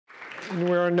And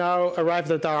we are now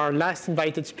arrived at our last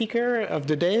invited speaker of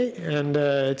the day. And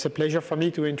it's a pleasure for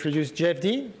me to introduce Jeff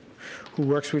Dean, who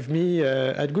works with me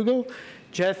at Google.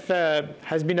 Jeff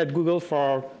has been at Google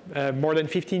for more than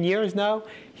 15 years now.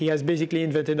 He has basically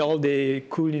invented all the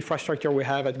cool infrastructure we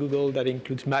have at Google that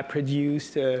includes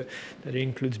MapReduce, that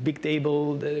includes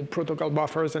Bigtable, the protocol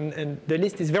buffers, and the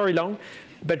list is very long.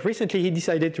 But recently, he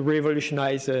decided to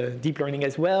revolutionize deep learning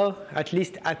as well, at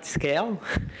least at scale.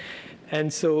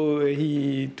 And so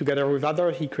he, together with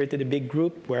others, he created a big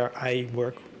group where I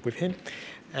work with him.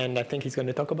 And I think he's going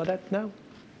to talk about that now.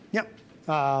 Yeah.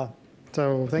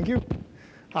 So thank you.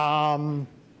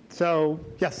 So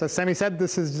yes, as Sammy said,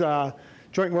 this is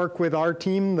joint work with our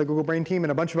team, the Google Brain team,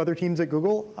 and a bunch of other teams at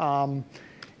Google.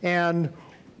 And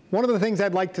one of the things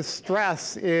I'd like to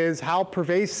stress is how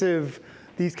pervasive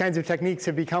these kinds of techniques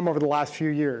have become over the last few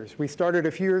years. We started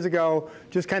a few years ago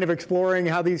just kind of exploring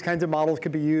how these kinds of models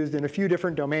could be used in a few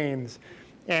different domains.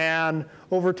 And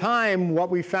over time,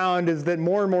 what we found is that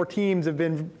more and more teams have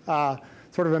been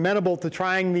sort of amenable to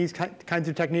trying these kinds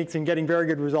of techniques and getting very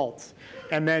good results,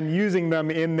 and then using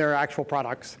them in their actual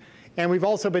products. And we've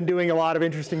also been doing a lot of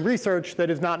interesting research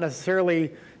that is not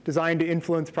necessarily designed to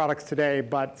influence products today,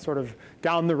 but sort of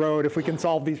down the road, if we can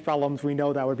solve these problems, we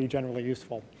know that would be generally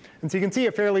useful. And so you can see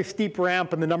a fairly steep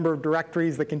ramp in the number of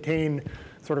directories that contain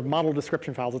sort of model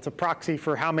description files. It's a proxy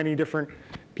for how many different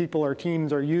people or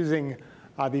teams are using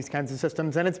these kinds of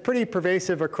systems. And it's pretty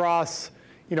pervasive across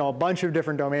a bunch of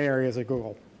different domain areas at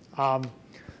Google.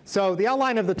 So the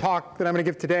outline of the talk that I'm going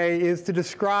to give today is to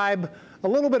describe a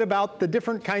little bit about the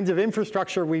different kinds of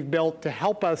infrastructure we've built to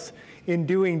help us in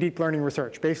doing deep learning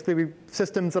research. Basically,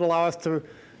 systems that allow us to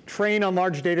train on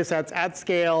large data sets at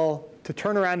scale, to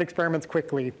turn around experiments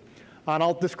quickly. And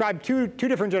I'll describe two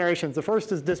different generations. The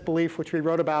first is disbelief, which we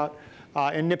wrote about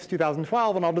in NIPS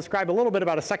 2012. And I'll describe a little bit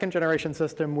about a second generation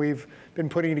system we've been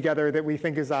putting together that we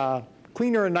think is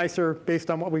cleaner and nicer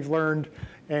based on what we've learned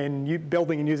in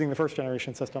building and using the first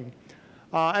generation system.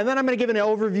 And then I'm going to give an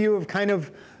overview of kind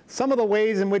of some of the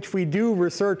ways in which we do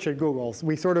research at Google. So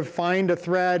we sort of find a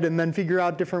thread and then figure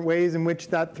out different ways in which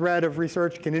that thread of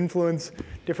research can influence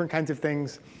different kinds of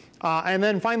things. And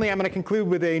then finally, I'm going to conclude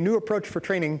with a new approach for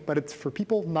training, but it's for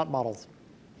people, not models.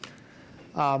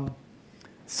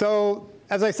 So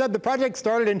as I said, the project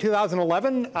started in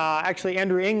 2011. Actually,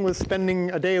 Andrew Ng was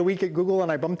spending a day a week at Google,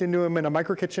 and I bumped into him in a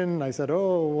micro kitchen. And I said,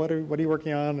 oh, what are you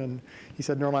working on? And he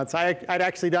said neural nets. I'd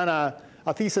actually done a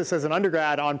thesis as an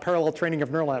undergrad on parallel training of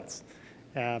neural nets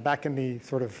back in the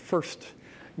sort of first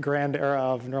grand era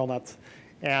of neural nets.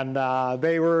 And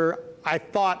they were, I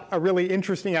thought, a really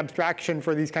interesting abstraction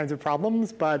for these kinds of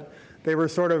problems, but they were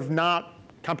sort of not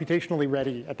computationally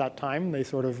ready at that time. They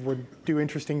sort of would do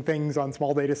interesting things on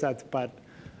small data sets, but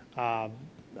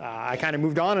I kind of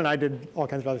moved on and I did all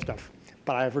kinds of other stuff.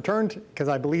 But I have returned because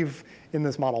I believe in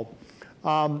this model.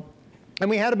 And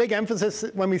we had a big emphasis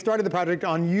when we started the project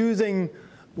on using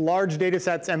large data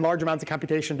sets and large amounts of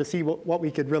computation to see what we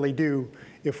could really do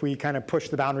if we kind of push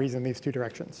the boundaries in these two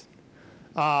directions.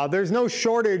 There's no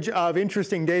shortage of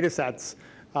interesting data sets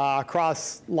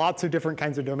across lots of different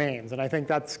kinds of domains. And I think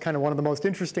that's kind of one of the most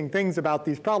interesting things about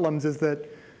these problems is that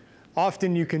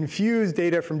often you can fuse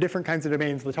data from different kinds of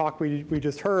domains. The talk we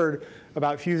just heard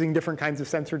about fusing different kinds of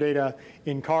sensor data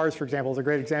in cars, for example, is a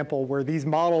great example where these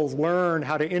models learn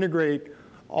how to integrate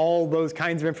all those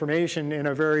kinds of information in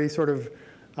a very sort of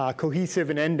cohesive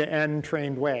and end-to-end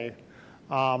trained way.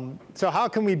 So how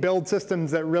can we build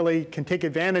systems that really can take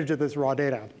advantage of this raw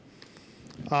data?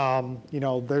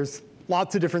 There's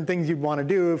lots of different things you'd want to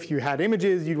do. If you had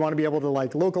images, you'd want to be able to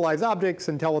localize objects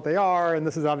and tell what they are. And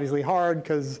this is obviously hard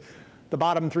because the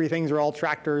bottom three things are all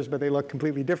tractors, but they look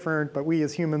completely different. But we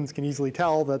as humans can easily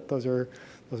tell that those are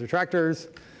tractors.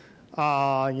 You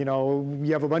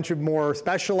have a bunch of more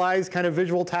specialized kind of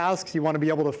visual tasks. You want to be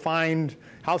able to find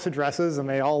house addresses, and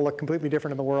they all look completely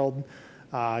different in the world.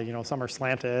 Some are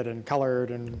slanted and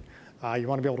colored, and you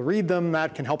want to be able to read them.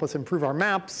 That can help us improve our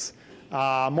maps.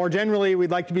 More generally,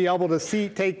 we'd like to be able to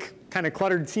take kind of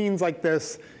cluttered scenes like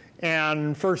this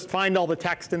and first find all the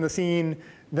text in the scene,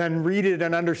 then read it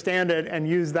and understand it, and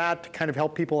use that to kind of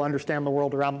help people understand the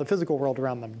world around the physical world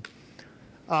around them.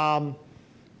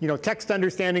 Text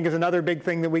understanding is another big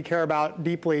thing that we care about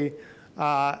deeply.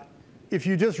 If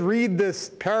you just read this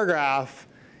paragraph,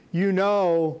 you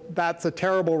know that's a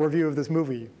terrible review of this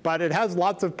movie. But it has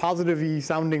lots of positive-y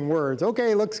sounding words.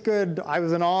 OK, looks good. I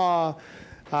was in awe.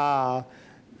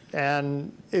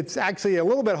 And it's actually a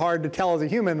little bit hard to tell as a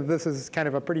human that this is kind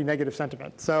of a pretty negative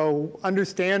sentiment. So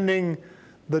understanding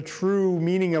the true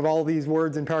meaning of all these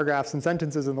words and paragraphs and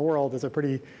sentences in the world is a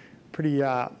pretty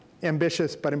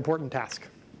ambitious but important task.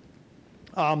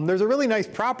 There's a really nice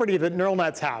property that neural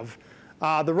nets have.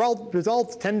 The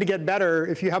results tend to get better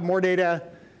if you have more data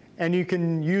and you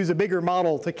can use a bigger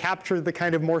model to capture the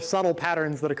kind of more subtle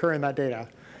patterns that occur in that data.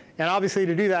 And obviously,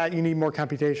 to do that, you need more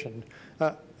computation.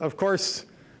 Of course,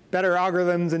 better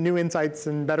algorithms and new insights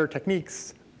and better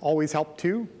techniques always help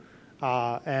too.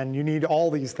 And you need all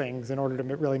these things in order to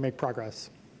really make progress.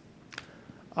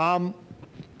 So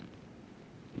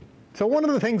one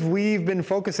of the things we've been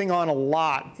focusing on a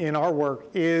lot in our work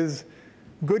is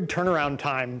good turnaround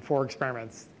time for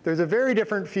experiments. There's a very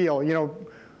different feel.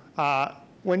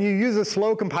 When you use a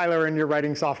slow compiler in your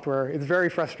writing software, it's very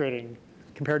frustrating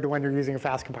compared to when you're using a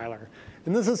fast compiler.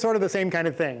 And this is sort of the same kind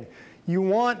of thing. You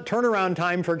want turnaround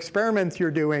time for experiments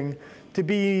you're doing to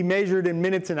be measured in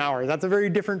minutes and hours. That's a very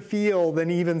different feel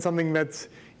than even something that's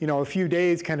a few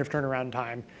days kind of turnaround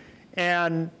time.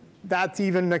 And that's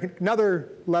even another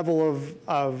level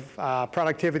of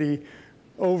productivity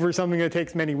over something that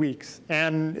takes many weeks.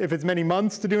 And if it's many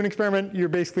months to do an experiment,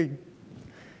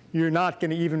 you're not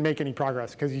going to even make any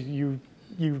progress because you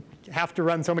have to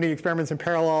run so many experiments in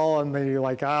parallel, and then you're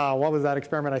like, what was that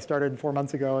experiment I started 4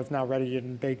 months ago? It's now ready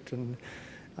and baked, and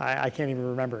I can't even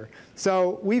remember.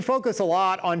 So we focus a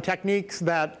lot on techniques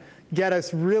that get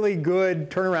us really good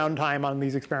turnaround time on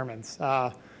these experiments.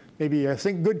 Maybe a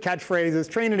good catchphrase is,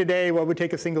 train in a day what would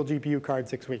take a single GPU card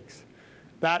 6 weeks.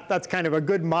 That's kind of a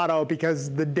good motto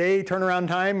because the day turnaround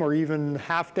time, or even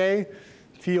half day,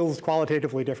 feels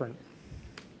qualitatively different.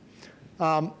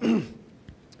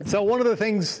 So one of the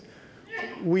things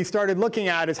we started looking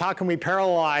at is how can we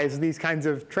parallelize these kinds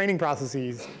of training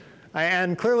processes.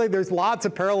 And clearly, there's lots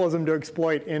of parallelism to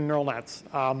exploit in neural nets.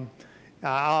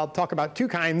 I'll talk about two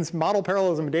kinds, model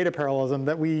parallelism and data parallelism,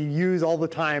 that we use all the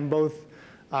time, both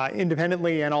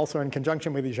independently and also in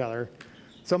conjunction with each other.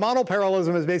 So model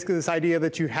parallelism is basically this idea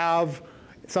that you have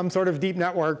some sort of deep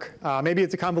network. Maybe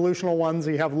it's a convolutional one,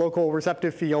 so you have local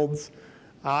receptive fields.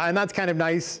 And that's kind of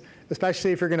nice,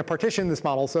 especially if you're going to partition this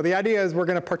model. So the idea is we're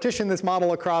going to partition this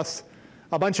model across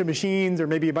a bunch of machines, or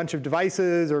maybe a bunch of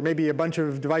devices, or maybe a bunch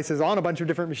of devices on a bunch of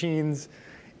different machines,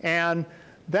 and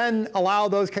then allow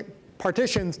those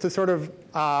partitions to sort of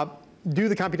do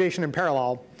the computation in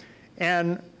parallel.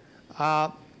 And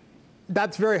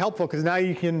that's very helpful, because now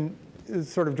you can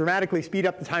sort of dramatically speed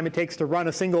up the time it takes to run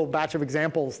a single batch of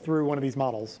examples through one of these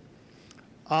models.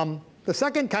 The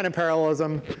second kind of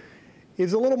parallelism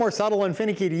is a little more subtle and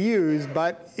finicky to use,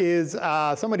 but is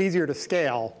somewhat easier to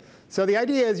scale. So the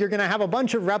idea is you're going to have a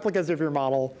bunch of replicas of your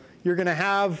model. You're going to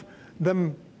have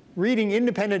them reading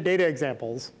independent data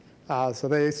examples. So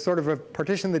they sort of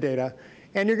partition the data.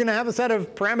 And you're going to have a set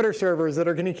of parameter servers that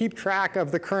are going to keep track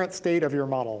of the current state of your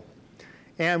model.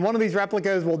 And one of these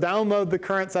replicas will download the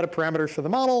current set of parameters for the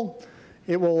model.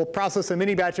 It will process a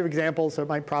mini batch of examples. So it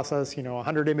might process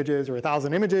 100 images or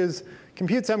 1,000 images,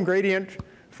 compute some gradient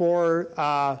for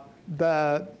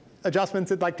the adjustments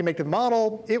it'd like to make to the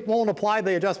model. It won't apply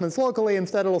the adjustments locally.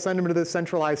 Instead, it'll send them to this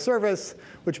centralized service,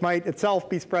 which might itself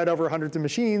be spread over hundreds of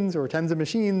machines or tens of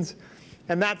machines.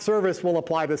 And that service will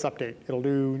apply this update. It'll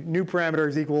do new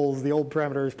parameters equals the old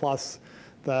parameters plus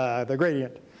the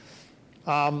gradient.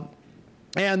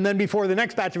 And then before the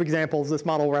next batch of examples, this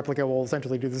model replica will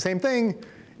essentially do the same thing.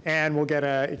 And we'll get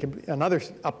another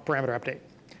parameter update.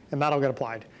 And that'll get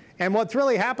applied. And what's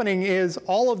really happening is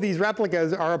all of these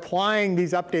replicas are applying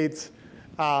these updates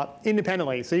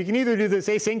independently. So you can either do this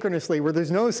asynchronously, where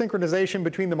there's no synchronization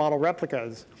between the model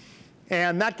replicas.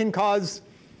 And that can cause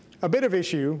a bit of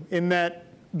issue in that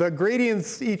the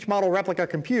gradients each model replica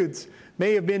computes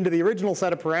may have been to the original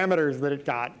set of parameters that it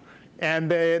got.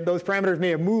 And those parameters may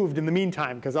have moved in the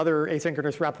meantime, because other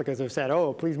asynchronous replicas have said,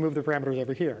 oh, please move the parameters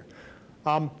over here.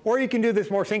 Or you can do this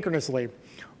more synchronously,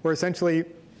 where essentially,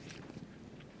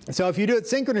 so if you do it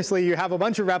synchronously, you have a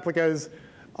bunch of replicas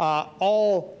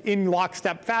all in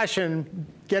lockstep fashion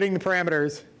getting the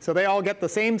parameters. So they all get the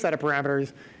same set of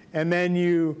parameters. And then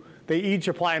they each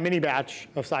apply a mini batch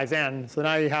of size n. So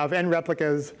now you have n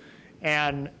replicas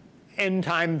and n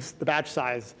times the batch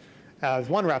size as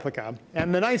one replica.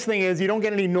 And the nice thing is you don't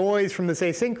get any noise from this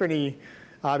asynchrony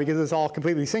because it's all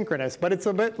completely synchronous. But it's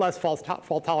a bit less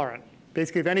fault tolerant.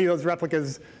 Basically, if any of those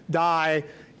replicas die,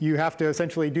 you have to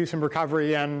essentially do some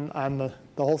recovery, and the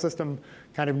whole system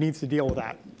kind of needs to deal with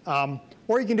that.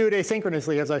 Or you can do it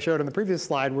asynchronously, as I showed in the previous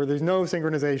slide, where there's no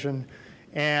synchronization.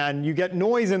 And you get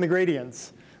noise in the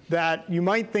gradients that you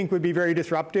might think would be very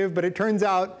disruptive. But it turns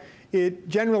out it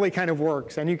generally kind of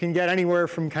works. And you can get anywhere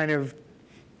from kind of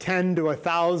 10 to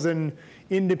 1,000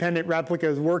 independent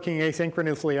replicas working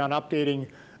asynchronously on updating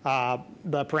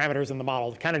the parameters in the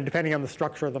model, kind of depending on the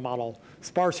structure of the model.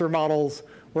 Sparser models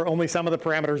where only some of the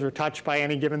parameters are touched by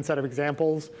any given set of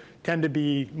examples, tend to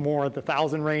be more at the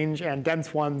 1,000 range, and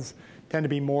dense ones tend to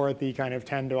be more at the kind of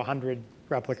 10 to 100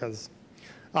 replicas.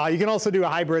 You can also do a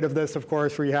hybrid of this, of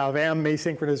course, where you have m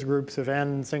asynchronous groups of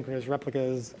n synchronous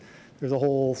replicas. There's a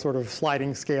whole sort of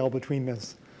sliding scale between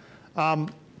this.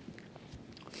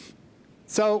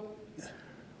 So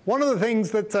one of the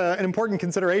things that's an important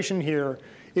consideration here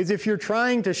is if you're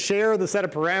trying to share the set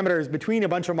of parameters between a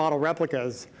bunch of model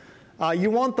replicas, you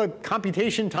want the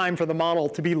computation time for the model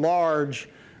to be large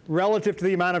relative to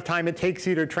the amount of time it takes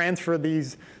you to transfer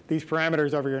these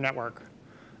parameters over your network.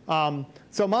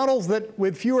 So models that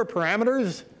with fewer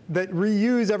parameters that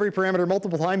reuse every parameter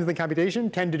multiple times in the computation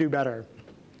tend to do better.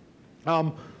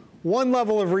 One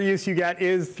level of reuse you get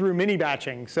is through mini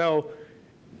batching. So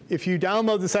if you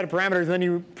download the set of parameters and then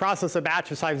you process a batch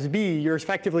of size b, you're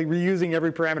effectively reusing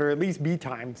every parameter at least b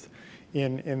times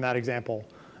in that example.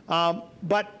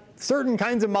 But certain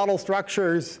kinds of model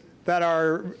structures that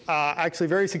are actually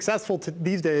very successful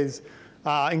these days,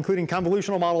 including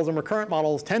convolutional models and recurrent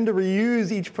models, tend to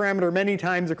reuse each parameter many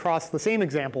times across the same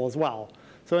example as well.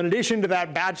 So in addition to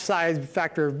that batch size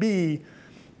factor of b,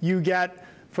 you get,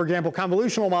 for example,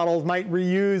 convolutional models might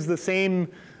reuse the same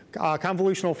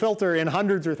convolutional filter in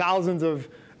hundreds or thousands of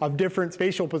different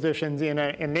spatial positions in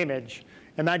an image.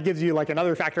 And that gives you like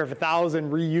another factor of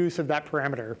 1,000 reuse of that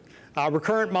parameter.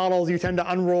 Recurrent models you tend to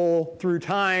unroll through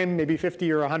time, maybe 50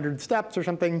 or 100 steps or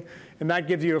something, and that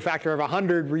gives you a factor of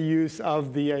 100 reuse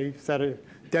of the set of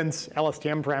dense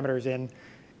LSTM parameters in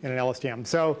an LSTM.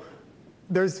 So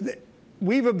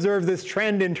we've observed this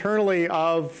trend internally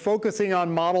of focusing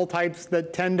on model types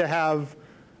that tend to have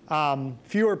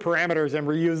fewer parameters and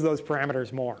reuse those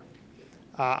parameters more.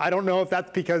 I don't know if that's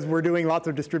because we're doing lots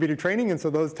of distributed training, and so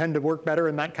those tend to work better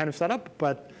in that kind of setup,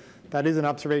 but that is an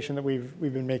observation that we've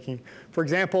been making. For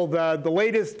example, the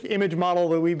latest image model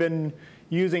that we've been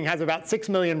using has about 6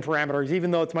 million parameters, even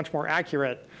though it's much more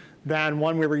accurate than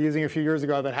one we were using a few years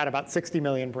ago that had about 60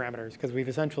 million parameters, because we've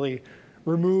essentially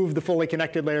removed the fully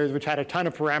connected layers, which had a ton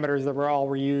of parameters that were all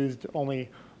reused only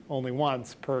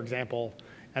once per example,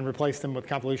 and replaced them with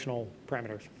convolutional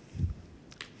parameters.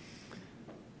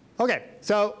 OK,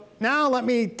 so now let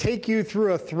me take you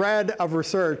through a thread of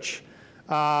research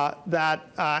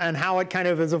and how it kind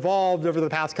of has evolved over the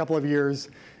past couple of years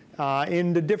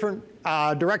into different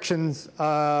directions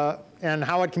and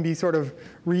how it can be sort of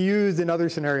reused in other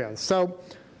scenarios. So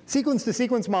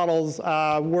sequence-to-sequence models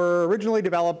were originally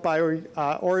developed by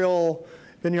Oriol,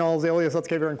 Vignoles, Elias,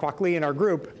 Lutzkever, and Kwok Lee in our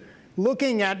group,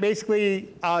 looking at basically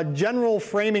a general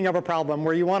framing of a problem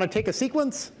where you want to take a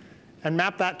sequence and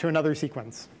map that to another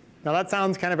sequence. Now that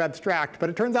sounds kind of abstract, but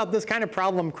it turns out this kind of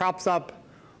problem crops up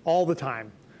all the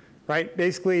time, right?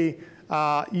 Basically,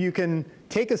 you can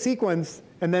take a sequence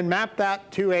and then map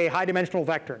that to a high-dimensional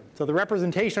vector. So the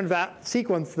representation of that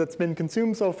sequence that's been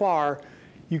consumed so far,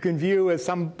 you can view as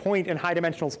some point in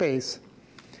high-dimensional space.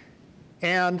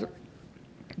 And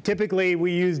typically,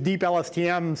 we use deep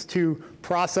LSTMs to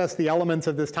process the elements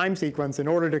of this time sequence in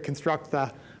order to construct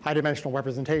the high-dimensional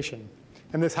representation.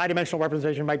 And this high-dimensional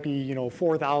representation might be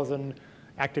 4,000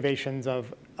 activations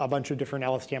of a bunch of different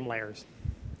LSTM layers.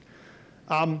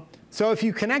 So if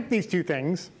you connect these two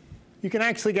things, you can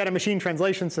actually get a machine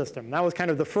translation system. That was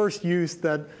kind of the first use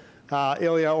that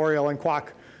Ilya, Oriol, and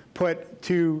Kwok put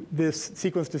to this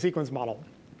sequence-to-sequence model.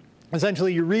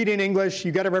 Essentially, you read in English,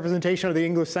 you get a representation of the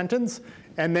English sentence,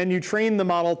 and then you train the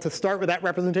model to start with that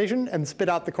representation and spit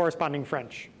out the corresponding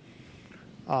French.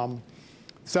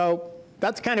 So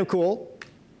that's kind of cool.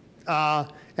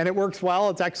 And it works well.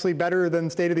 It's actually better than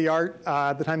state-of-the-art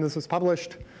at the time this was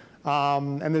published.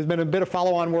 And there's been a bit of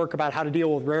follow-on work about how to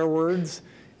deal with rare words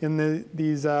in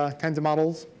these kinds of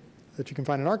models that you can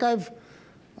find in archive.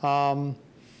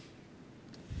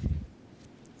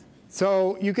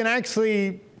 So you can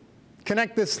actually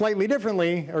connect this slightly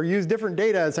differently, or use different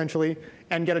data, essentially,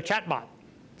 and get a chatbot.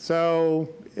 So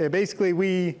basically,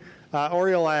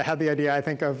 Oriol had the idea, I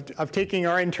think, of taking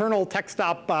our internal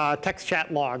TextStop text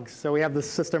chat logs. So we have this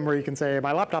system where you can say,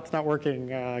 my laptop's not working.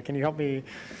 Can you help me?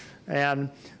 And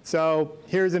so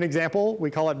here's an example. We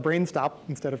call it BrainStop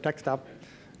instead of TextStop.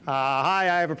 Hi,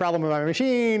 I have a problem with my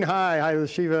machine. Hi, this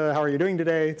is Shiva. How are you doing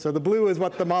today? So the blue is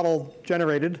what the model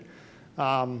generated.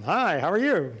 Hi, how are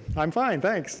you? I'm fine,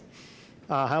 thanks.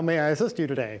 How may I assist you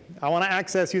today? I want to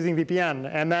access using VPN.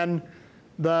 And then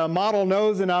the model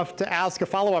knows enough to ask a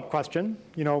follow-up question.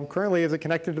 Currently, is it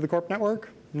connected to the Corp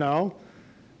network? No.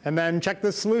 And then check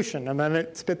this solution. And then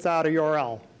it spits out a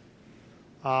URL.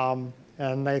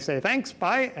 And they say, thanks,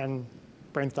 bye. And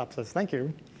BrainStop says, thank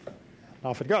you. And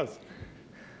off it goes.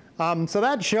 So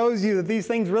that shows you that these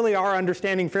things really are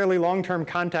understanding fairly long-term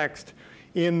context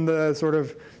in the sort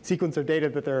of sequence of data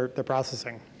that they're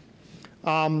processing.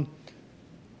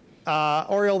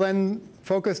 Oriel then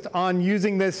focused on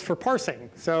using this for parsing.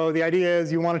 So the idea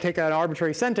is you want to take an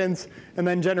arbitrary sentence and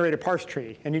then generate a parse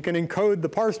tree. And you can encode the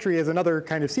parse tree as another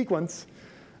kind of sequence.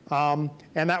 And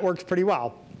that works pretty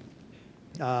well.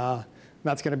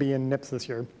 That's going to be in NIPS this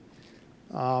year.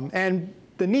 And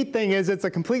the neat thing is it's a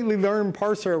completely learned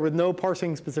parser with no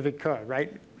parsing specific code,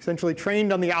 right? Essentially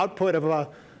trained on the output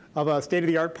of a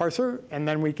state-of-the-art parser. And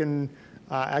then we can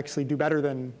actually do better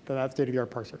than that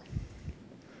state-of-the-art parser.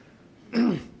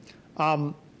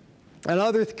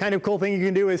 Another kind of cool thing you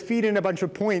can do is feed in a bunch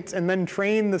of points and then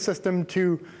train the system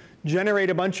to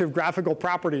generate a bunch of graphical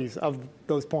properties of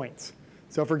those points.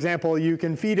 So for example, you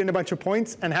can feed in a bunch of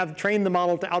points and have trained the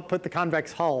model to output the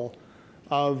convex hull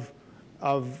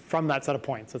from that set of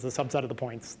points. It's a subset of the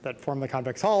points that form the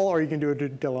convex hull, or you can do a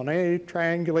Delaunay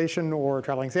triangulation or a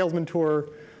traveling salesman tour.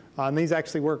 And these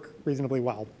actually work reasonably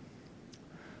well.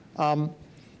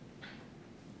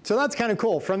 So that's kind of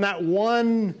cool. From that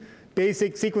one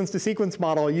basic sequence-to-sequence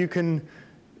model, you can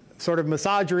sort of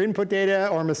massage your input data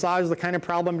or massage the kind of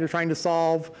problem you're trying to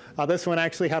solve. This one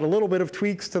actually had a little bit of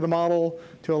tweaks to the model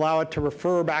to allow it to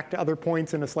refer back to other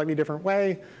points in a slightly different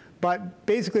way. But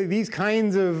basically, these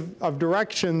kinds of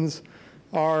directions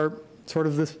are sort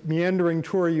of this meandering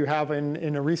tour you have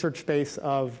in a research space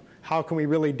of how can we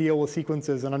really deal with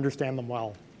sequences and understand them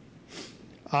well.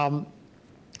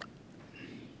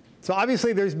 So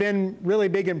obviously, there's been really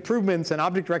big improvements in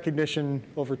object recognition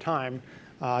over time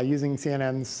using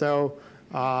CNNs. So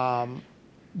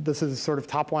this is sort of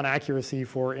top one accuracy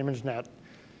for ImageNet.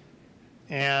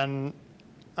 And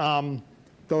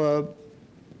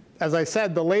as I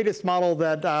said, the latest model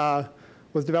that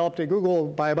was developed at Google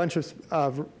by a bunch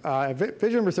of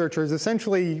vision researchers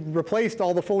essentially replaced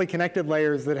all the fully connected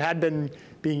layers that had been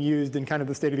being used in kind of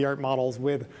the state-of-the-art models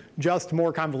with just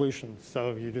more convolutions.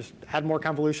 So you just had more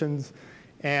convolutions.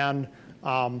 And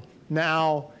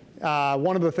now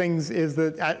one of the things is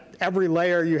that at every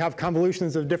layer you have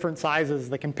convolutions of different sizes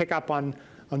that can pick up on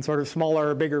sort of smaller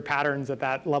or bigger patterns at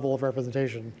that level of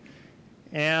representation.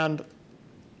 And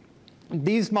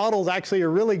these models actually are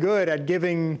really good at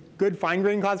giving good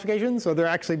fine-grained classification. So they're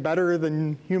actually better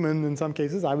than human in some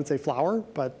cases. I would say flower,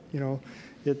 but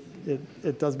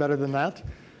it does better than that.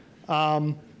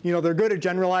 They're good at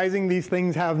generalizing. These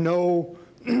things have no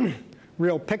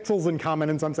real pixels in common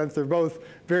in some sense. They're both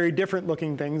very different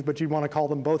looking things, but you'd want to call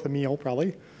them both a meal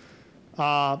probably.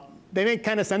 They make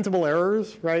kind of sensible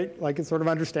errors, right? Like it's sort of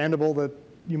understandable that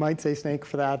you might say snake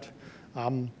for that.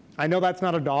 I know that's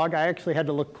not a dog. I actually had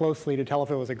to look closely to tell if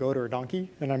it was a goat or a donkey.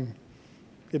 And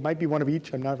it might be one of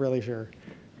each. I'm not really sure.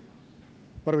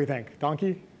 What do we think?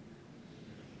 Donkey?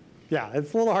 Yeah,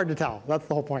 it's a little hard to tell. That's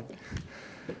the whole point.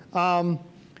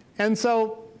 And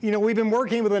so we've been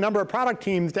working with a number of product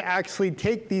teams to actually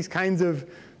take these kinds of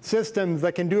systems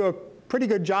that can do a pretty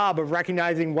good job of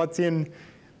recognizing what's in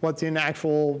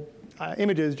actual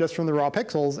images just from the raw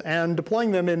pixels and deploying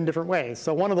them in different ways.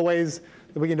 So one of the ways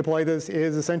that we can deploy this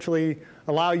is essentially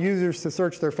allow users to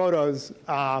search their photos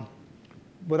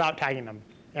without tagging them.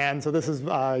 And so this is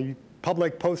a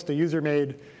public post a user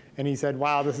made. And he said,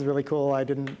 wow, this is really cool. I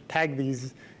didn't tag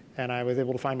these. And I was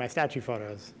able to find my statue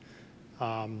photos.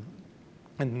 And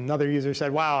another user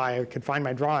said, wow, I could find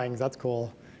my drawings. That's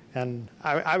cool. And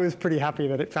I was pretty happy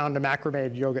that it found a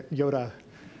macrame Yoda,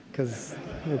 because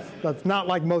that's not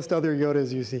like most other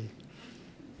Yodas you see.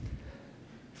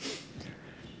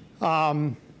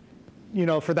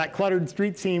 For that cluttered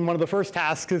street scene, one of the first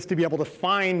tasks is to be able to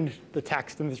find the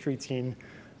text in the street scene.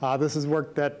 This is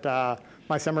work that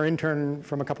my summer intern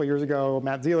from a couple years ago,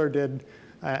 Matt Zeeler, did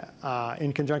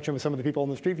in conjunction with some of the people on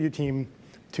the Street View team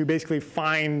to basically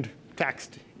find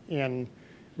text in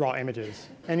raw images.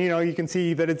 And you can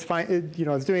see that it's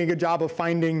doing a good job of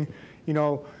finding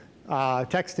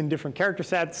text in different character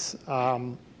sets.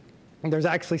 There's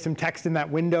actually some text in that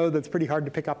window that's pretty hard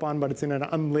to pick up on, but it's in an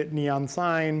unlit neon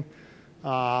sign.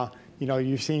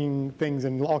 You're seeing things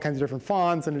in all kinds of different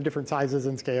fonts and in different sizes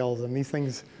and scales, and these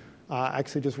things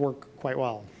actually just work quite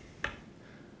well.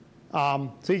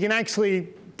 So you can actually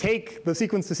take the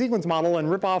sequence-to-sequence model and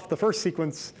rip off the first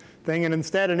sequence thing and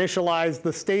instead initialize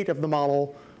the state of the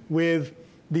model with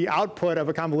the output of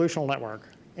a convolutional network.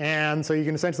 And so you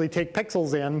can essentially take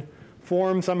pixels in,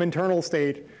 form some internal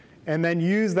state, and then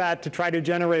use that to try to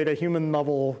generate a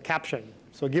human-level caption.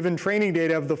 So given training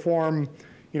data of the form,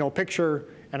 picture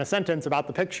and a sentence about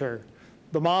the picture,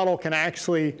 the model can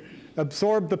actually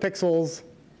absorb the pixels,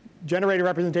 generate a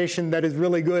representation that is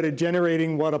really good at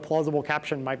generating what a plausible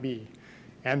caption might be.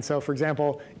 And so, for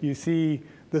example, you see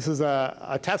this is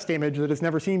a test image that it's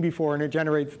never seen before, and it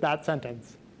generates that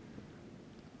sentence.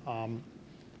 And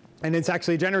it's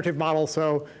actually a generative model,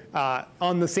 so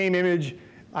on the same image,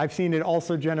 I've seen it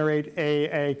also generate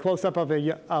a close-up of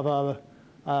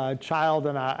a child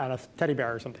and a teddy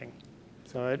bear or something.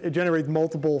 So it generates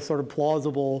multiple sort of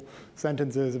plausible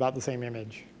sentences about the same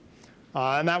image.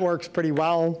 And that works pretty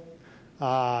well.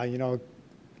 You know,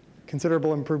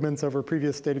 considerable improvements over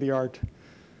previous state-of-the-art.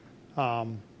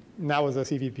 And that was a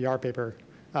CVPR paper.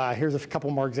 Here's a couple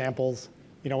more examples.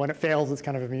 You know, when it fails, it's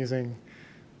kind of amusing.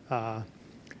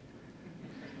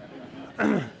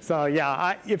 So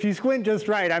yeah, if you squint just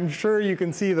right, I'm sure you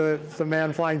can see the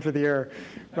man flying through the air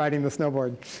riding the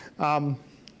snowboard.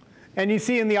 And you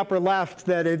see in the upper left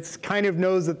that it kind of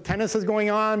knows that tennis is going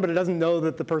on, but it doesn't know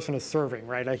that the person is serving,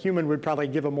 right? A human would probably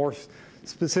give a more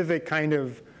specific kind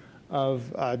of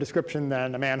description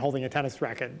than a man holding a tennis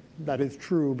racket. That is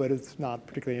true, but it's not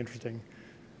particularly interesting.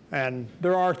 And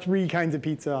there are 3 kinds of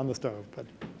pizza on the stove, but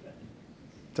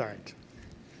it's all right.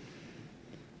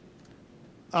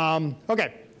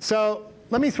 OK, so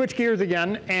let me switch gears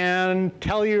again and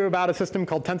tell you about a system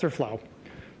called TensorFlow.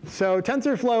 So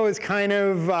TensorFlow is kind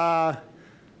of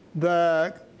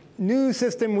the new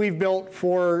system we've built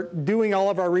for doing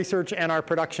all of our research and our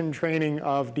production training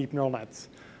of deep neural nets.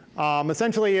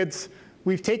 Essentially,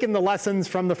 we've taken the lessons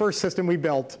from the first system we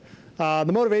built.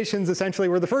 The motivations essentially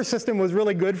were the first system was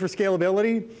really good for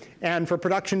scalability and for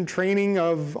production training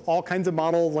of all kinds of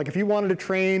models. Like if you wanted to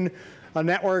train a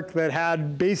network that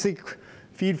had basic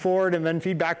feed forward and then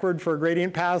feed backward for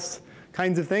gradient paths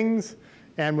kinds of things,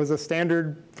 and was a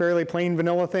standard, fairly plain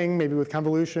vanilla thing, maybe with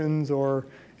convolutions or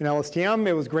in LSTM,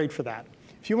 it was great for that.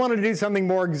 If you wanted to do something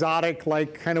more exotic,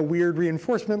 like kind of weird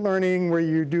reinforcement learning, where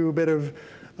you do a bit of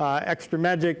extra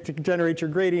magic to generate your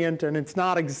gradient, and it's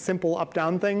not a simple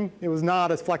up-down thing, it was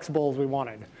not as flexible as we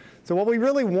wanted. So what we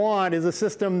really want is a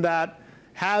system that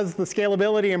has the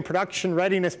scalability and production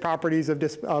readiness properties of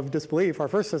disbelief, our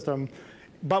first system,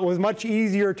 but was much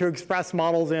easier to express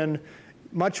models in,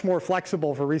 much more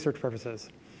flexible for research purposes.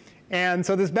 And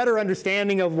so this better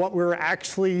understanding of what we're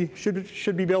actually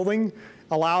should be building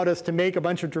allowed us to make a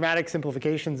bunch of dramatic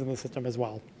simplifications in the system as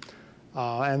well.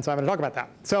 And so I'm going to talk about that.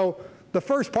 So the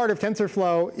first part of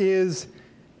TensorFlow is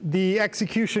the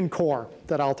execution core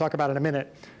that I'll talk about in a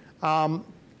minute. And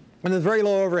there's very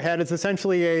low overhead. It's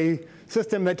essentially a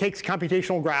system that takes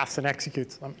computational graphs and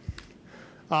executes them.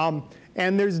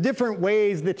 And there's different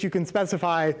ways that you can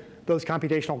specify those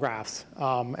computational graphs.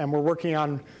 And we're working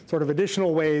on sort of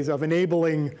additional ways of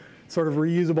enabling sort of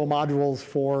reusable modules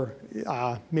for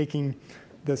making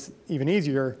this even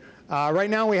easier. Right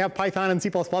now, we have Python and C++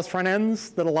 front ends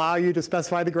that allow you to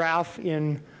specify the graph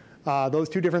in those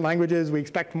 2 different languages. We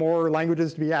expect more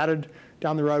languages to be added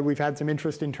down the road. We've had some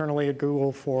interest internally at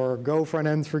Google for Go front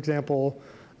ends, for example.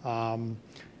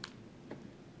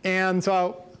 And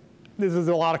so this is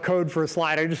a lot of code for a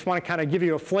slide. I just want to kind of give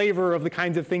you a flavor of the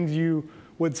kinds of things you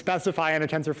would specify in a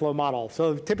TensorFlow model.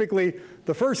 So typically,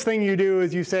 the first thing you do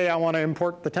is you say, I want to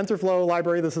import the TensorFlow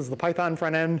library. This is the Python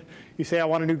front end. You say, I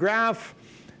want a new graph.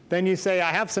 Then you say,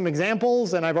 I have some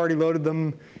examples, and I've already loaded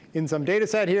them in some data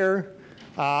set here.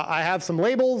 I have some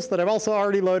labels that I've also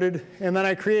already loaded. And then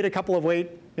I create a couple of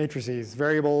weight matrices,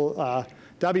 variable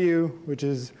W, which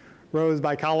is rows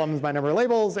by columns by number of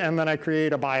labels. And then I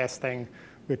create a bias thing,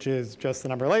 which is just the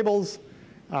number of labels.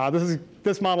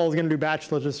 This model is going to do batch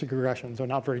logistic regression, so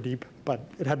not very deep, but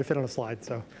it had to fit on a slide.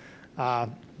 So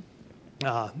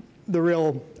the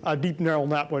real deep neural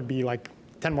net would be like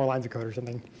 10 more lines of code or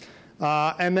something.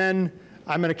 And then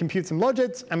I'm going to compute some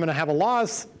logits. I'm going to have a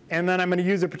loss. And then I'm going to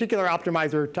use a particular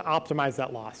optimizer to optimize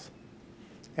that loss.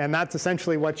 And that's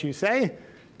essentially what you say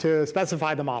to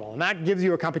specify the model. And that gives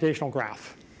you a computational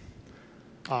graph.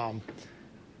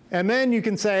 And then you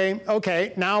can say,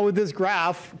 OK, now with this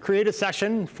graph, create a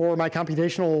session for my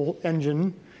computational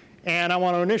engine. And I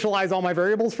want to initialize all my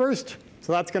variables first.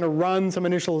 So that's going to run some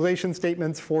initialization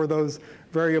statements for those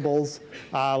variables.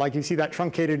 Like you see that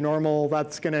truncated normal,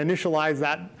 that's going to initialize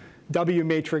that W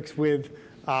matrix with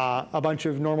a bunch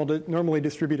of normally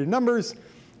distributed numbers.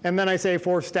 And then I say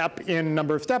for step in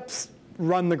number of steps,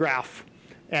 run the graph.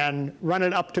 And run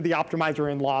it up to the optimizer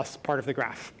and loss part of the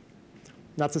graph.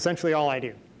 That's essentially all I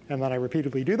do. And then I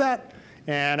repeatedly do that.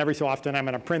 And every so often, I'm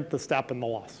going to print the step and the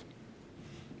loss.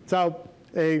 So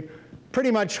a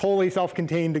pretty much wholly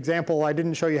self-contained example. I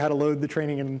didn't show you how to load the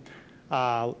training and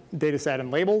data set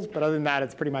and labels. But other than that,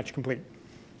 it's pretty much complete.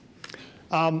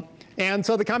 And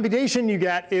so the computation you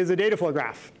get is a data flow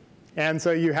graph. And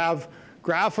so you have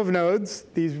graph of nodes.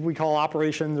 These we call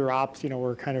operations or ops. You know,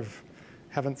 we're kind of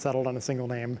haven't settled on a single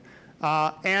name.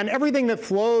 And everything that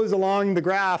flows along the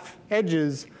graph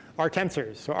edges are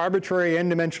tensors, so arbitrary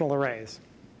n-dimensional arrays.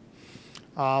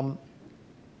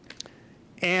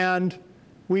 And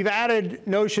we've added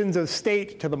notions of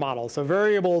state to the model. So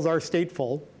variables are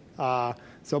stateful.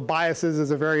 So biases is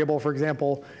a variable, for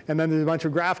example. And then there's a bunch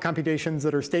of graph computations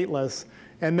that are stateless.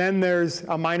 And then there's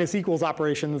a minus equals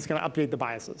operation that's going to update the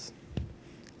biases.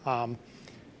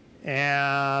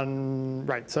 And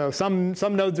right, so some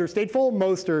nodes are stateful,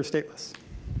 most are stateless.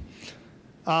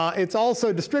 It's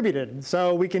also distributed.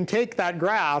 So we can take that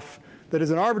graph that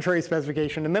is an arbitrary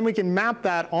specification, and then we can map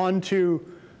that onto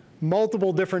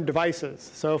multiple different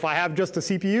devices. So if I have just a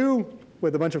CPU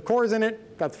with a bunch of cores in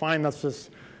it, that's fine. That's just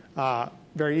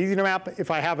very easy to map.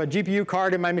 If I have a GPU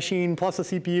card in my machine plus a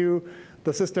CPU,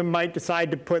 the system might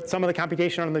decide to put some of the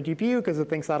computation on the GPU because it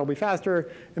thinks that'll be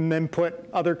faster, and then put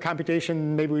other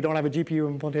computation, maybe we don't have a GPU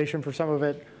implementation for some of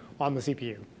it, on the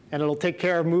CPU. And it'll take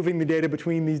care of moving the data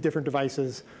between these different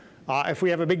devices. If we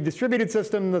have a big distributed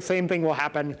system, the same thing will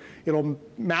happen. It'll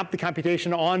map the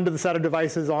computation onto the set of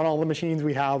devices on all the machines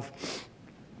we have,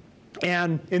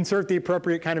 and insert the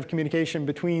appropriate kind of communication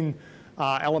between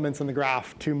elements in the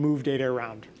graph to move data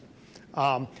around.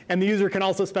 And the user can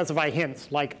also specify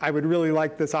hints, like I would really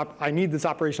like this, I need this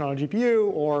operation on a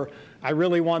GPU, or I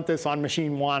really want this on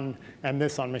machine 1 and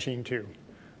this on machine 2.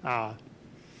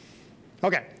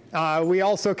 OK. We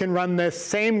also can run this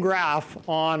same graph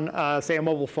on, say, a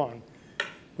mobile phone,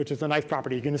 which is a nice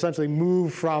property. You can essentially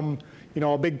move from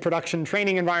a big production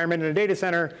training environment in a data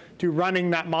center to running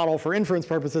that model for inference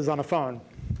purposes on a phone.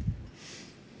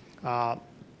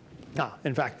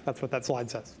 In fact, that's what that slide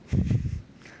says.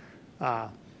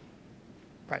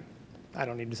 Right. I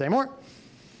don't need to say more.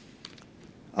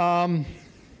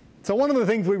 So one of the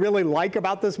things we really like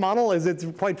about this model is it's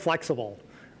quite flexible.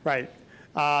 Right.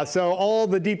 So all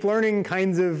the deep learning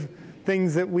kinds of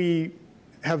things that we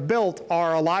have built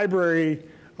are a library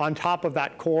on top of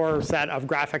that core set of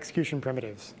graph execution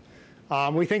primitives.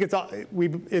 We think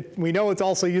we know it's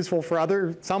also useful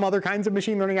for some other kinds of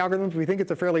machine learning algorithms. We think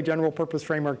it's a fairly general purpose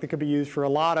framework that could be used for a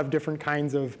lot of different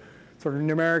kinds of sort of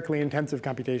numerically intensive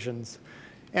computations.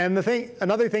 And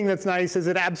another thing that's nice is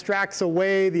it abstracts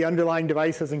away the underlying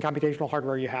devices and computational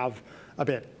hardware you have a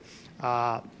bit.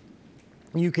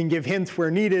 You can give hints where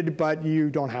needed, but you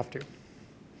don't have to.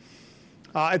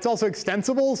 It's also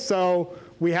extensible, so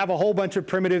we have a whole bunch of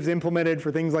primitives implemented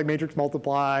for things like matrix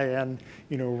multiply and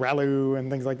ReLU and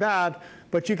things like that.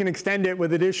 But you can extend it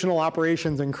with additional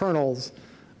operations and kernels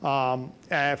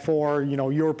for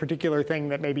your particular thing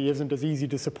that maybe isn't as easy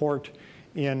to support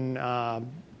in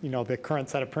the current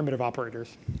set of primitive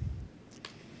operators.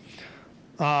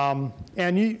 So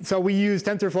we use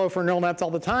TensorFlow for neural nets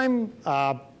all the time.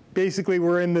 Basically,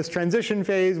 we're in this transition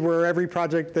phase where every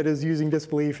project that is using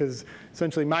disbelief is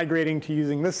essentially migrating to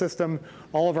using this system.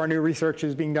 All of our new research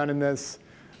is being done in this.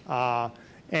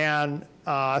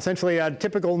 Essentially, a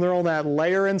typical neural net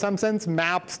layer, in some sense,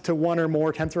 maps to one or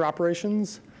more tensor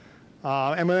operations.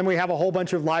 And then we have a whole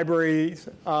bunch of libraries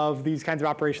of these kinds of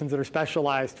operations that are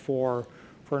specialized for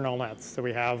neural nets. So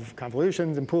we have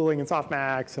convolutions and pooling and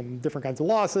softmax and different kinds of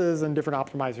losses and different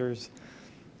optimizers.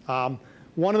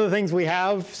 One of the things we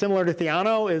have, similar to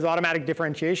Theano, is automatic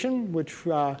differentiation, which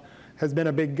has been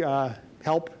a big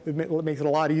help. It makes it a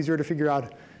lot easier to figure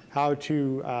out how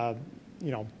to,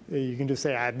 you can just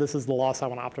say, this is the loss I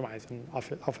want to optimize, and off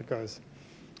it goes.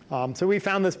 So we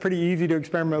found this pretty easy to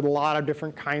experiment with a lot of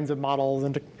different kinds of models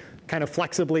and to kind of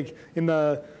flexibly, in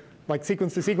the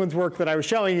sequence-to-sequence work that I was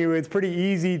showing you, it's pretty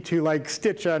easy to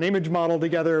stitch an image model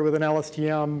together with an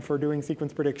LSTM for doing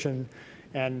sequence prediction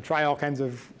and try all kinds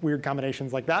of weird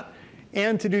combinations like that,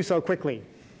 and to do so quickly,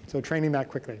 so training that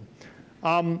quickly.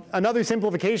 Another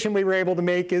simplification we were able to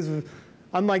make is,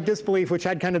 unlike disbelief, which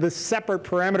had kind of this separate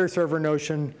parameter server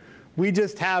notion, we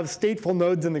just have stateful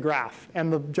nodes in the graph.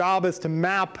 And the job is to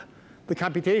map the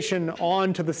computation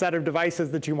onto the set of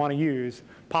devices that you want to use,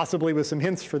 possibly with some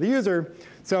hints for the user.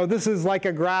 So this is like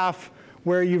a graph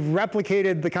where you've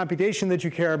replicated the computation that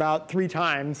you care about 3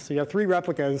 times. So you have 3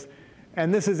 replicas.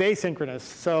 And this is asynchronous.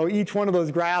 So each one of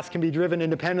those graphs can be driven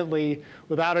independently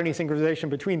without any synchronization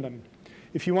between them.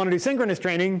 If you want to do synchronous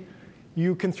training,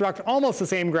 you construct almost the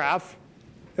same graph,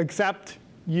 except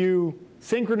you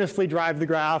synchronously drive the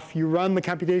graph. You run the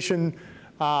computation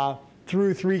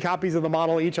through 3 copies of the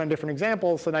model, each on different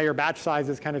examples. So now your batch size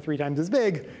is kind of 3 times as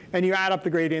big. And you add up the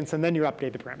gradients, and then you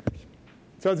update the parameters.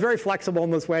 So it's very flexible in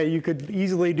this way. You could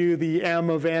easily do the M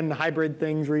of n hybrid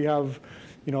things where you have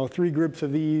 3 groups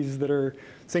of these that are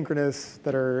synchronous,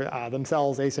 that are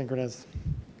themselves asynchronous.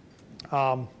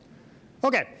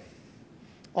 OK,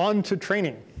 on to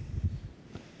training.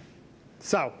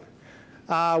 So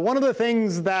One of the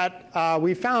things that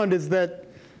we found is that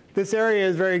this area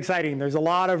is very exciting. There's a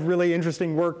lot of really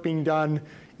interesting work being done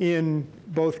in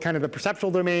both kind of the perceptual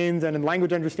domains and in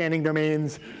language understanding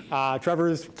domains.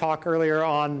 Trevor's talk earlier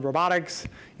on robotics,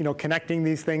 connecting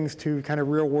these things to kind of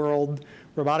real world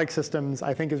robotic systems,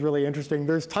 I think is really interesting.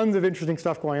 There's tons of interesting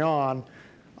stuff going on.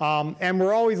 And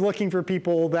we're always looking for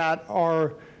people that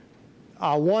are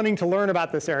wanting to learn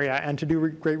about this area and to do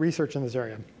great research in this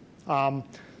area.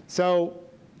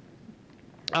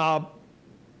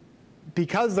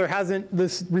 Because there hasn't,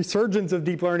 this resurgence of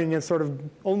deep learning has sort of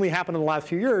only happened in the last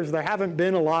few years, there haven't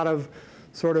been a lot of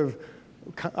sort of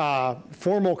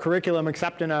formal curriculum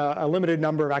except in a limited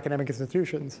number of academic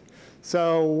institutions.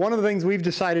 So one of the things we've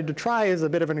decided to try as a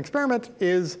bit of an experiment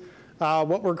is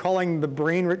what we're calling the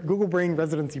Google Brain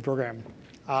Residency Program.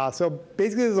 So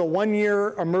basically, this is a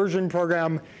one-year immersion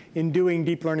program in doing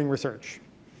deep learning research.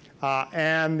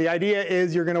 And the idea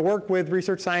is you're going to work with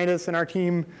research scientists in our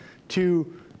team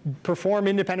to perform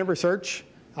independent research.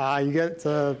 You get it's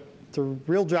a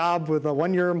real job with a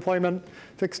one-year employment,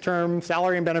 fixed term,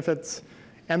 salary and benefits.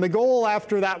 And the goal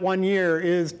after that 1 year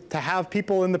is to have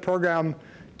people in the program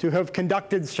to have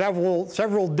conducted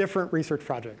several different research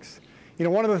projects.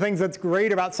 One of the things that's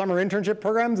great about summer internship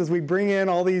programs is we bring in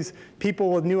all these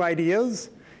people with new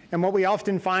ideas. And what we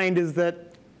often find is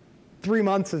that 3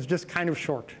 months is just kind of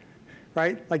short,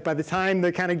 right? Like by the time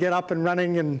they kind of get up and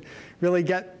running and really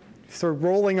get sort of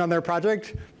rolling on their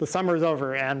project, the summer's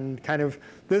over. And kind of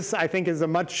this, I think, is a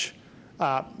much,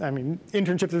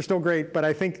 internships are still great, but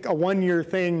I think a one-year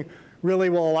thing really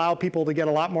will allow people to get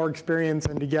a lot more experience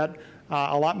and to get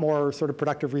a lot more sort of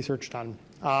productive research done.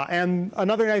 And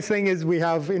another nice thing is we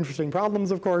have interesting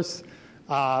problems, of course.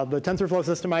 The TensorFlow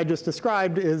system I just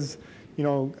described is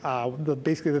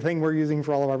basically the thing we're using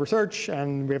for all of our research,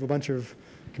 and we have a bunch of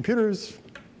computers.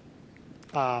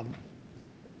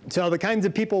 So the kinds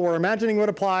of people we're imagining would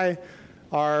apply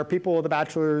are people with a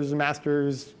bachelor's and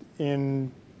master's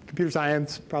in computer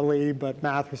science, probably, but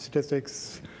math or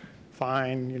statistics,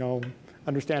 fine,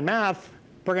 understand math,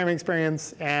 programming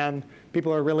experience, and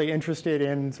people are really interested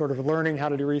in sort of learning how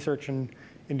to do research in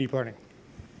deep learning.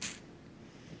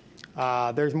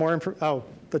 There's more info.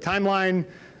 The timeline,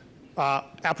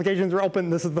 applications are open.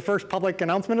 This is the first public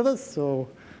announcement of this. So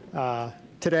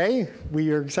today, we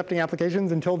are accepting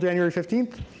applications until January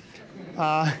 15th.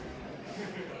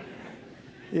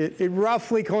 It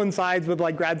roughly coincides with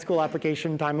like grad school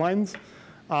application timelines.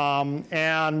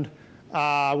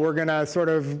 We're going to sort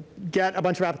of get a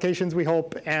bunch of applications, we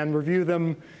hope, and review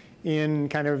them in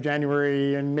kind of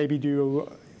January and maybe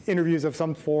do interviews of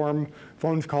some form,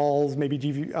 phone calls, maybe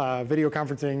video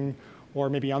conferencing, or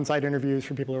maybe on-site interviews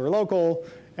for people who are local,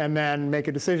 and then make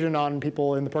a decision on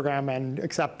people in the program and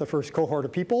accept the first cohort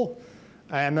of people.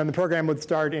 And then the program would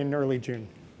start in early June.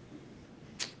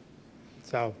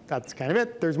 So that's kind of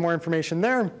it. There's more information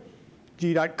there,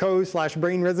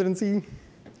 g.co/brainresidency,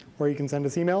 or you can send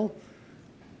us email.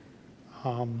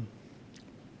 I'll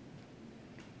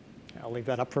leave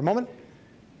that up for a moment.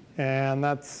 And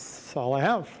that's all I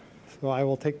have. So I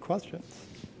will take questions.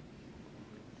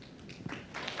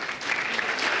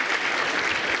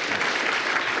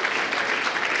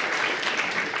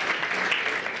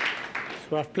 So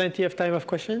we have plenty of time of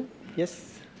question.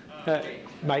 Yes?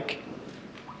 Mike.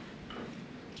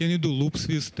 Can you do loops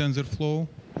with TensorFlow?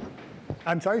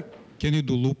 I'm sorry? Can you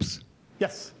do loops?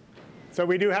 Yes. So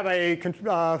we do have a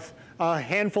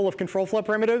handful of control flow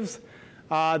primitives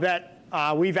that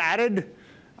we've added.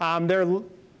 They're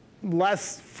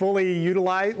less fully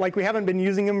utilized. Like we haven't been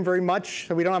using them very much,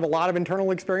 so we don't have a lot of internal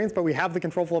experience, but we have the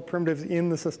control flow primitives in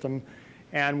the system.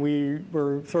 And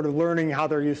we're sort of learning how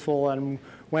they're useful and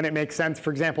when it makes sense,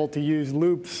 for example, to use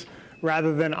loops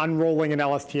rather than unrolling an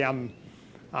LSTM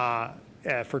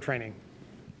for training.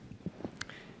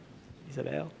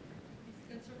 Isabel?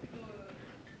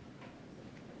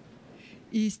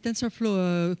 Is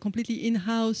TensorFlow a completely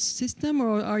in-house system,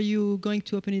 or are you going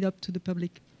to open it up to the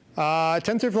public?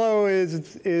 TensorFlow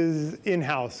is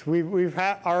in-house. We've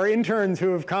had our interns who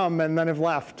have come and then have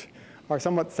left are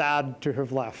somewhat sad to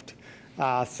have left.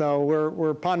 So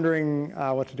we're pondering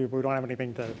what to do, but we don't have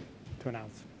anything to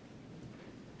announce.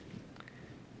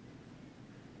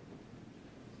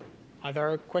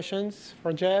 Other questions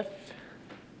for Jeff?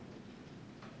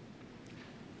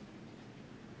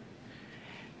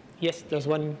 Yes, there's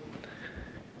one.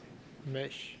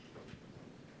 Mesh.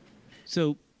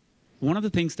 So one of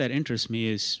the things that interests me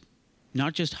is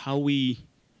not just how we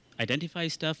identify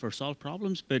stuff or solve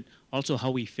problems, but also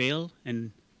how we fail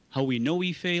and how we know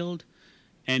we failed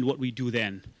and what we do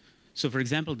then. So for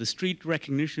example, the street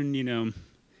recognition,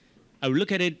 I would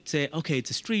look at it, say, okay, it's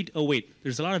a street. Oh, wait,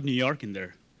 there's a lot of New York in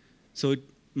there. So it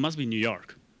must be New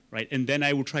York, right? And then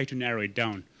I would try to narrow it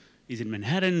down. Is it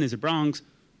Manhattan? Is it Bronx?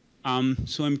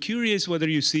 So I'm curious whether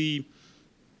you see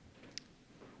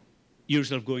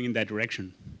yourself going in that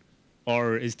direction.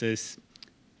 Or is this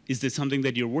something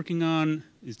that you're working on?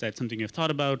 Is that something you've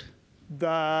thought about?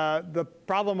 The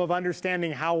problem of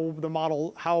understanding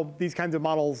how these kinds of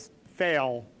models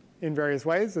fail in various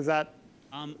ways, is that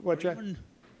what you're...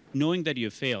 Knowing that you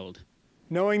have failed.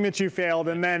 Knowing that you failed,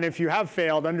 and then if you have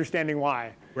failed, understanding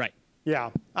why. Right. Yeah.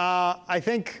 I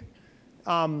think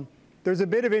there's a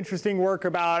bit of interesting work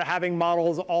about having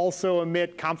models also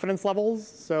emit confidence levels.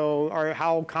 So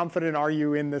how confident are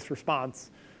you in this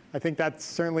response? I think that's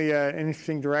certainly an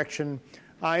interesting direction.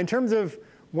 In terms of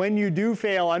when you do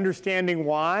fail, understanding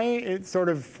why, it's sort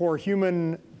of for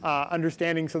human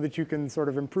understanding so that you can sort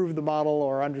of improve the model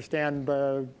or understand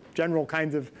the general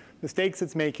kinds of mistakes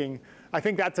it's making. I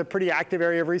think that's a pretty active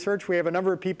area of research. We have a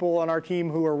number of people on our team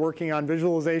who are working on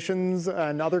visualizations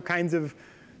and other kinds of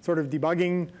sort of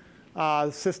debugging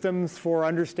systems for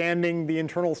understanding the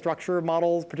internal structure of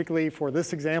models, particularly for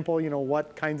this example,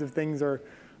 what kinds of things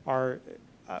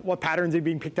what patterns are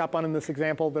being picked up on in this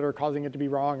example that are causing it to be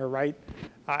wrong or right.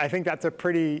 I think that's a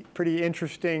pretty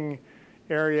interesting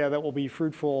area that will be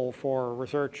fruitful for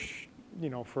research,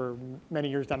 for many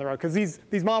years down the road. Because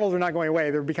these models are not going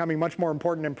away. They're becoming much more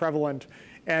important and prevalent,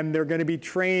 and they're going to be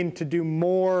trained to do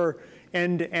more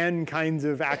end-to-end kinds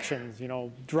of actions.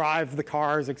 Drive the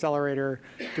car's accelerator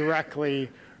directly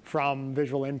from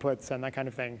visual inputs and that kind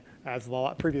of thing, as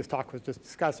the previous talk was just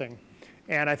discussing.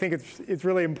 And I think it's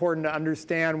really important to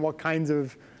understand what kinds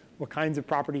of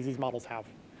properties these models have.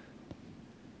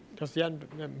 Just the end,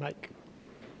 Mike.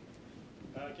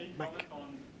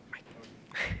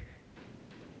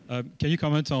 Can you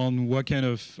comment on what kind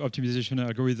of optimization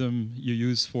algorithm you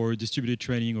use for distributed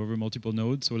training over multiple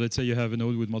nodes? So let's say you have a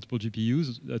node with multiple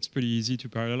GPUs. That's pretty easy to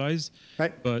parallelize.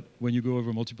 Right. But when you go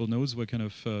over multiple nodes, what kind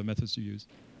of methods do you use?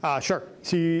 Sure.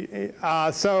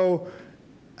 So,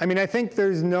 I think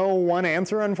there's no one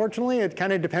answer, unfortunately. It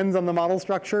kind of depends on the model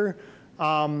structure.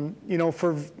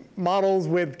 For models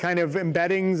with kind of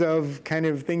embeddings of kind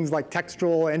of things like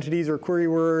textual entities or query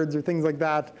words or things like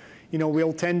that,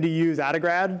 we'll tend to use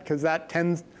Atagrad because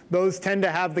those tend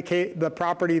to have the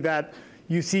property that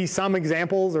you see some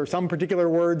examples or some particular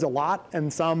words a lot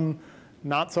and some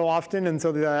not so often. And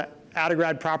so the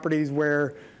Atagrad properties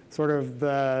where sort of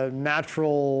the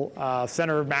natural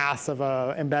center of mass of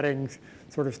a embedding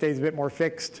sort of stays a bit more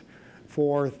fixed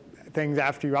for things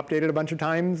after you update it a bunch of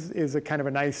times is a kind of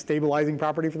a nice stabilizing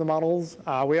property for the models.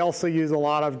 We also use a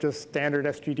lot of just standard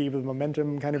SGD with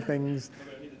momentum kind of things. I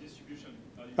mean the distribution.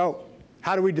 Oh,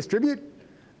 how do we distribute?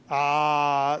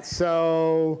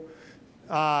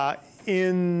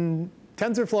 In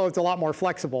TensorFlow, it's a lot more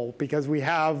flexible because we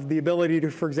have the ability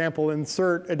to, for example,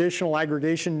 insert additional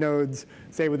aggregation nodes,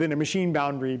 say within a machine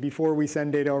boundary before we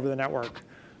send data over the network.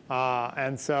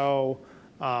 And so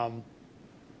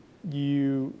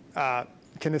you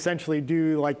can essentially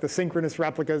do like the synchronous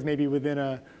replicas maybe within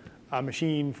a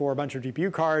machine for a bunch of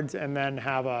GPU cards and then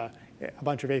have a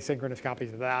bunch of asynchronous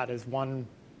copies of that as one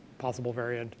possible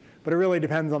variant. But it really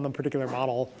depends on the particular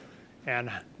model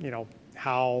and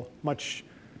how much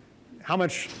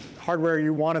hardware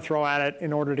you want to throw at it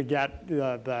in order to get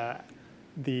the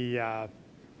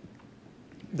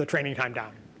training time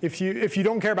down. If you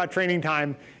don't care about training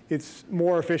time, it's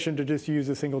more efficient to just use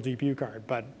a single GPU card.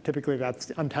 But typically,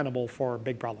 that's untenable for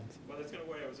big problems. Well, that's kind of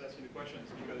why I was asking the questions,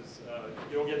 because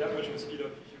you don't get that much of a speed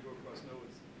up if you go across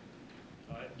nodes.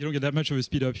 You don't get that much of a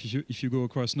speed up if you go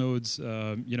across nodes.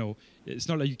 It's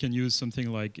not like you can use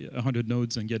something like 100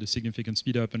 nodes and get a significant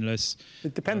speed up unless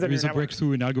it depends there is a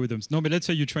breakthrough in algorithms. No, but let's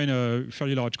say you train a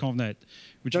fairly large ConvNet.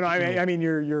 I mean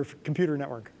your computer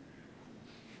network.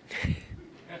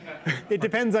 It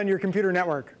depends on your computer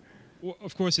network. Well,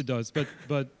 of course it does, but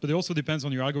it also depends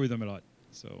on your algorithm a lot.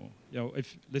 So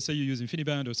if let's say you use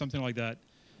InfiniBand or something like that,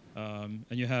 and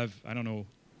you have a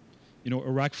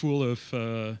rack full of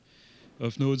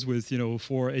nodes with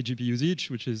 4 8 GPUs each,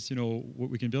 which is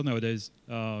what we can build nowadays.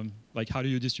 Like how do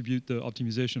you distribute the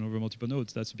optimization over multiple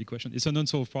nodes? That's a big question. It's an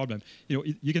unsolved problem.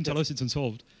 You can tell us it's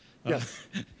unsolved. Yes.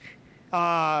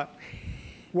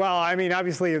 Well, I mean,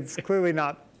 obviously it's clearly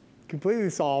not completely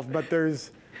solved, but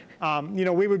there's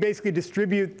we would basically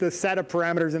distribute the set of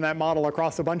parameters in that model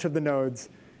across a bunch of the nodes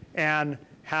and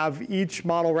have each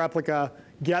model replica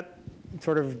gather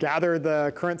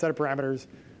the current set of parameters,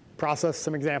 process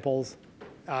some examples,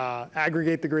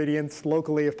 aggregate the gradients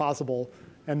locally if possible,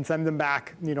 and send them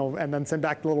back, and then send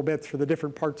back the little bits for the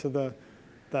different parts of the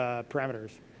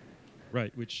parameters.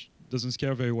 Right, which doesn't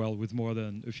scale very well with more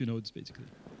than a few nodes, basically.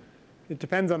 It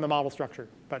depends on the model structure,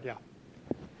 but yeah.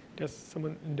 There's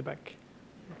someone in the back.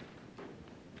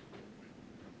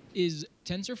 Is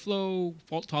TensorFlow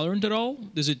fault tolerant at all?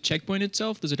 Does it checkpoint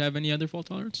itself? Does it have any other fault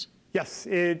tolerance? Yes,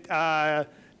 it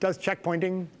does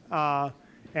checkpointing,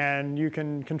 and you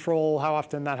can control how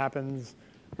often that happens.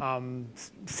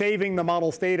 Saving the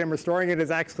model state and restoring it is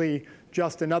actually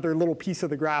just another little piece of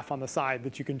the graph on the side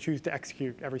that you can choose to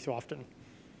execute every so often,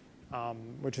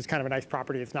 which is kind of a nice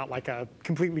property. It's not like a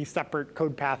completely separate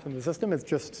code path in the system. It's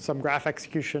just some graph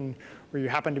execution where you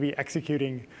happen to be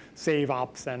executing save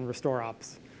ops and restore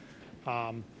ops.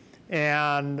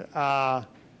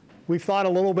 We've thought a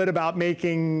little bit about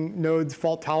making nodes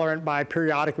fault tolerant by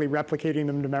periodically replicating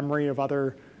them to memory of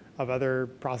other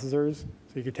processors.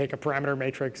 So you could take a parameter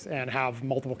matrix and have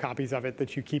multiple copies of it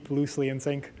that you keep loosely in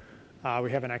sync.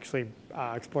 We haven't actually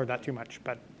explored that too much,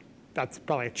 but that's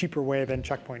probably a cheaper way than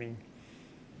checkpointing.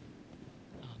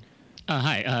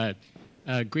 Hi,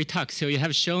 great talk. So you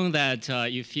have shown that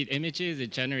you feed images,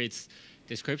 it generates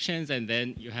descriptions, and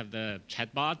then you have the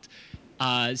chatbot.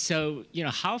 So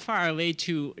how far are we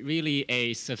to really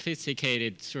a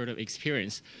sophisticated sort of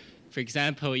experience? For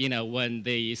example, when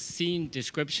the scene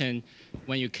description,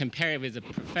 when you compare it with a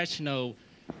professional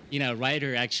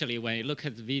writer, actually, when you look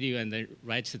at the video and then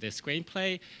writes the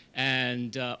screenplay,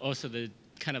 and also the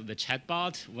kind of the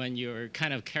chatbot, when you're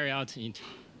kind of carry out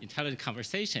intelligent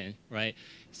conversation, right?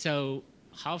 So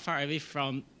how far are we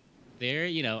from there?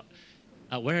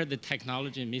 What are the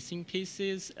technology missing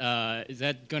pieces? Is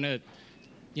that going to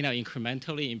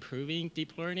incrementally improving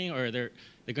deep learning, or are there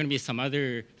going to be some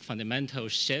other fundamental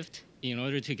shift in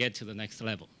order to get to the next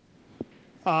level?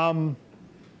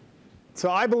 So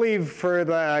I believe for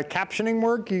the captioning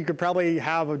work, you could probably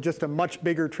have just a much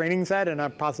bigger training set and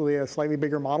possibly a slightly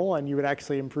bigger model, and you would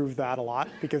actually improve that a lot,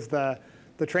 because the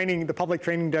public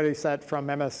training data set from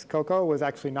MS Coco was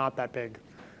actually not that big.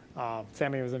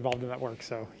 Sammy was involved in that work,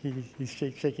 so he's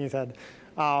shaking his head.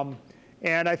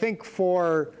 And I think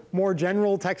for more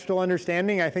general textual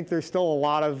understanding, I think there's still a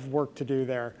lot of work to do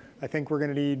there. I think we're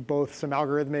going to need both some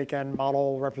algorithmic and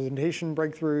model representation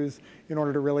breakthroughs in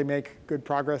order to really make good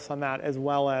progress on that, as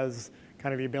well as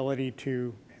kind of the ability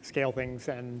to scale things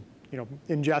and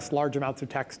ingest large amounts of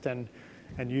text and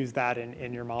use that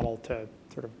in your model to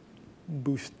sort of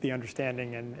boost the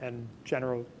understanding and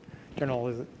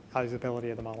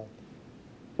generalizability of the model.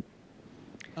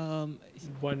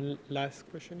 One last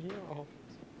question here.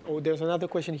 Oh, there's another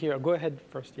question here. Go ahead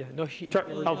first. Yeah. No. Sure.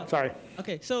 Oh, sorry.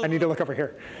 Okay. So I need to look over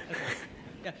here. Okay.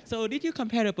 Yeah. So did you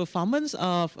compare the performance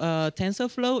of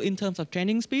TensorFlow in terms of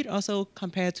training speed, also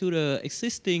compared to the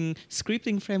existing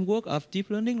scripting framework of deep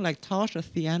learning like Torch or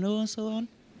Theano and so on?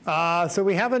 So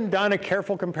we haven't done a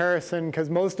careful comparison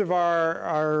because most of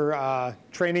our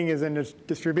training is in a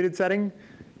distributed setting,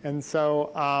 and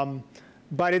so.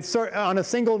 But it's on a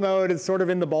single node, it's sort of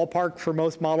in the ballpark for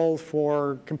most models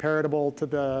for comparable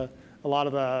to a lot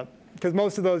of the, because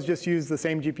most of those just use the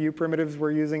same GPU primitives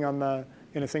we're using in a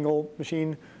single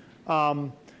machine.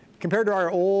 Compared to our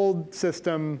old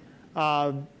system,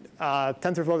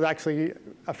 TensorFlow is actually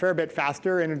a fair bit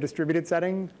faster in a distributed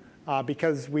setting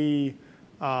because we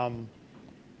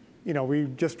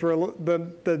just for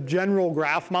the general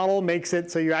graph model makes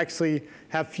it so you actually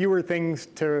have fewer things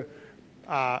to.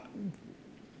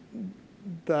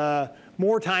 The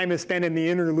more time is spent in the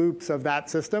inner loops of that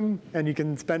system, and you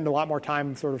can spend a lot more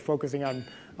time sort of focusing on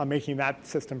making that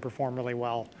system perform really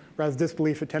well. Whereas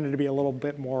disbelief, it tended to be a little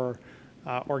bit more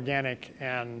organic,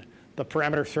 and the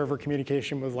parameter server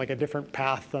communication was like a different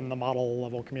path than the model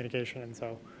level communication. And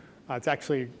so it's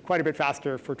actually quite a bit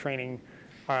faster for training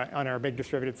on our big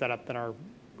distributed setup than our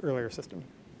earlier system.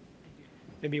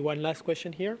 Maybe one last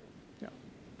question here.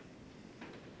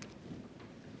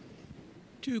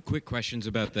 Two quick questions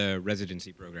about the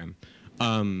residency program.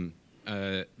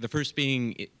 The first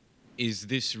being, is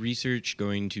this research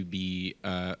going to be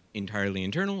entirely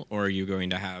internal, or are you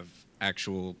going to have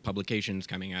actual publications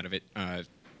coming out of it,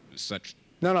 such?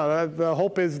 No. The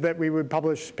hope is that we would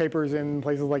publish papers in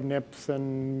places like NIPS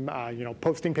and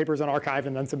posting papers on arXiv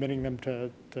and then submitting them to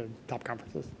top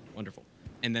conferences. Wonderful.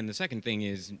 And then the second thing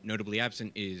is, notably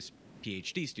absent is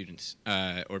PhD students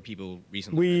or people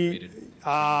recently graduated.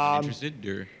 Interested,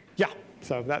 or? Yeah,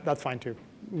 so that's fine too.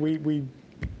 We will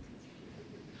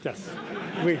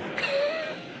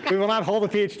not hold a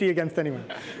PhD against anyone.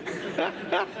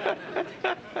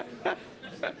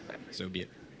 So be it.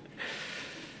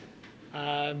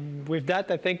 With that,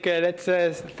 I think let's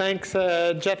thanks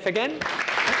Jeff again.